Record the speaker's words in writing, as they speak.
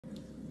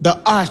the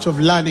art of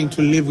learning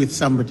to live with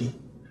somebody.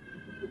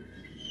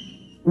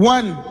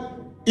 One,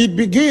 it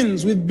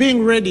begins with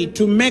being ready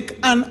to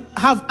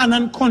have an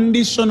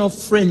unconditional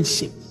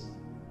friendship.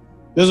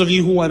 Those of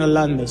you who want to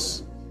learn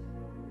this,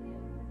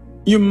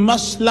 you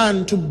must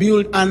learn to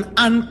build an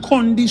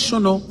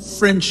unconditional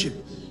friendship.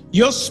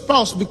 Your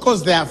spouse,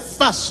 because they are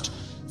fast,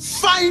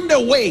 find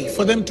a way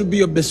for them to be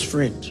your best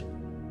friend.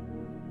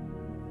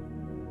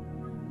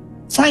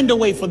 Find a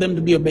way for them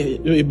to be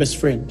your best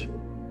friend.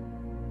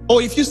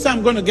 Or if you say,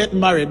 I'm going to get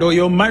married, or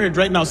you're married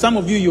right now, some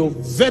of you, you're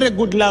very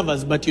good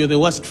lovers, but you're the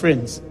worst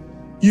friends.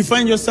 You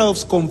find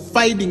yourselves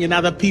confiding in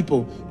other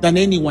people than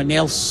anyone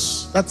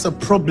else. That's a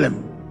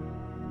problem.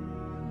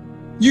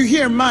 You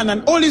hear a man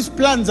and all his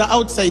plans are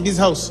outside his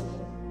house.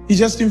 He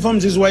just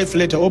informs his wife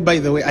later, oh, by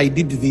the way, I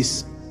did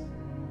this.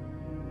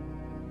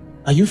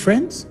 Are you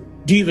friends?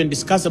 Do you even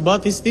discuss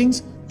about these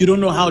things? You don't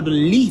know how to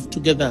live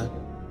together.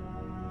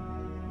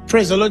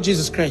 Praise the Lord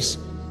Jesus Christ.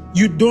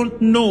 You don't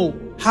know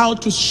how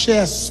to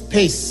share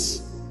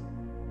space.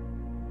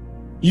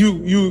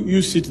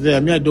 You sit there.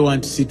 I don't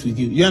want to sit with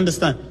you. You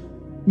understand?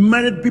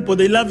 Married people,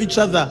 they love each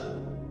other,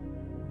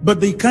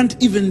 but they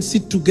can't even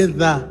sit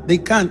together. They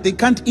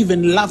can't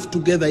even laugh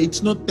together.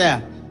 It's not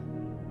there.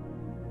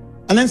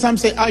 And then some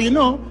say,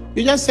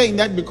 you're just saying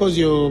that because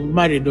you're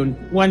married on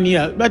 1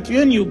 year. But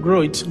when you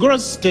grow, it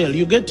grows stale.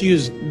 You get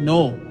used.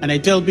 No. And I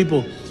tell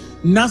people,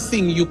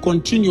 nothing you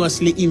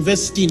continuously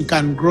invest in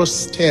can grow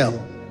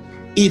stale.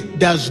 It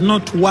does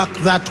not work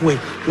that way.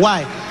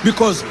 Why?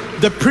 Because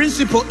the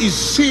principle is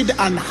seed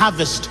and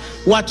harvest.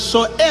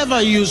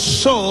 Whatsoever you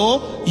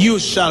sow, you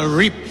shall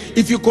reap.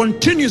 If you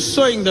continue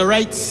sowing the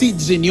right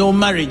seeds in your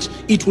marriage,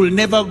 it will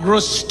never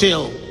grow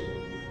stale.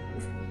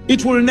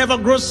 It will never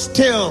grow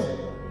stale.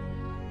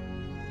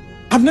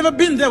 I've never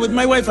been there with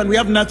my wife and we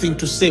have nothing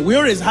to say.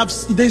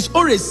 There's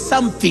always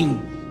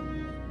something.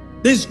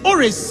 There's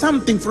always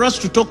something for us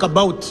to talk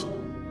about.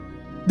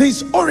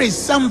 There's always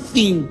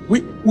something.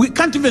 We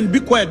can't even be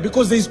quiet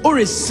because there's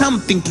always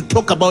something to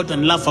talk about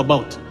and laugh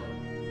about.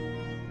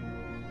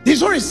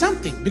 There's always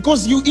something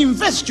because you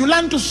invest, you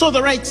learn to sow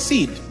the right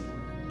seed.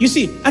 You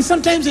see, and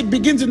sometimes it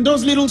begins in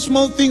those little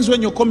small things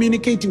when you're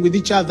communicating with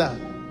each other.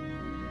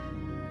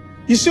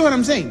 You see what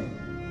I'm saying?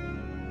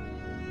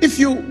 If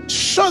you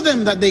show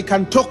them that they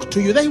can talk to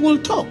you, they will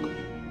talk.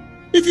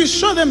 If you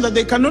show them that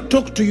they cannot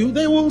talk to you,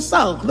 they will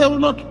sulk, they will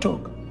not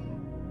talk.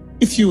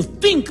 If you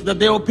think that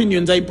their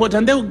opinions are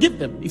important, they will give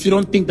them. If you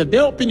don't think that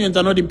their opinions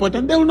are not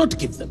important, they will not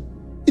give them.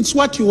 It's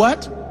what you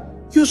what?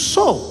 You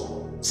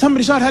sow.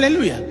 Somebody shout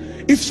hallelujah.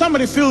 If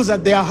somebody feels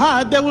that they are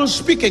hard, they will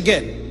speak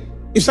again.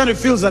 If somebody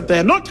feels that they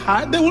are not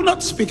hard, they will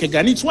not speak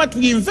again. It's what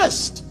we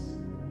invest.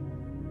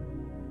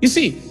 You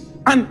see,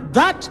 and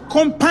that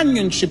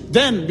companionship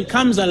then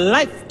becomes a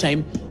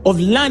lifetime of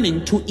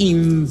learning to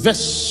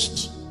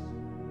invest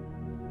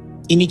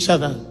in each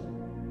other.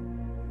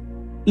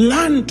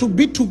 Learn to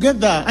be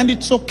together, and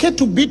it's okay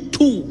to be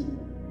two.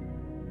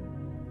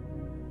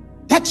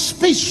 That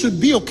space should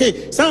be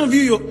okay. Some of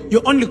you,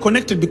 you're only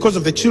connected because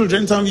of the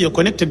children. Some of you are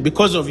connected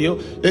because of you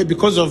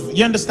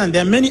understand,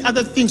 there are many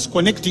other things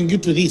connecting you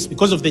to this,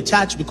 because of the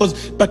church,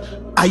 but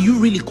are you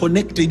really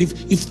connected?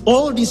 If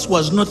all this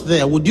was not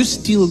there, would you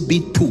still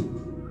be two?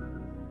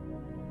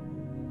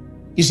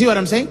 You see what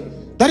I'm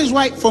saying? That is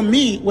why, for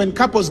me, when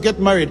couples get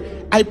married,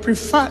 I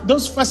prefer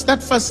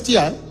that first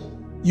year,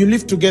 you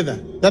live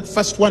together, that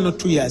first 1 or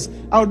 2 years.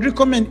 I would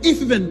recommend,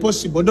 if even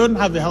possible, don't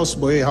have a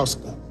houseboy or a house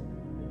girl.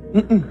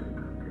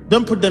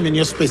 Don't put them in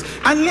your space.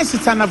 Unless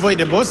it's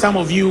unavoidable. Some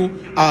of you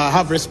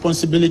have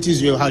responsibilities.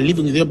 You are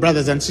living with your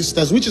brothers and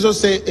sisters, which is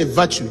also a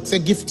virtue. It's a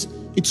gift.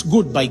 It's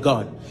good by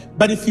God.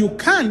 But if you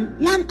can,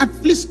 learn at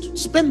least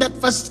spend that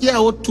first year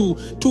or two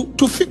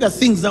to figure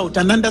things out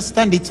and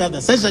understand each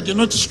other, such that you're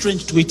not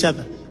strange to each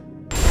other.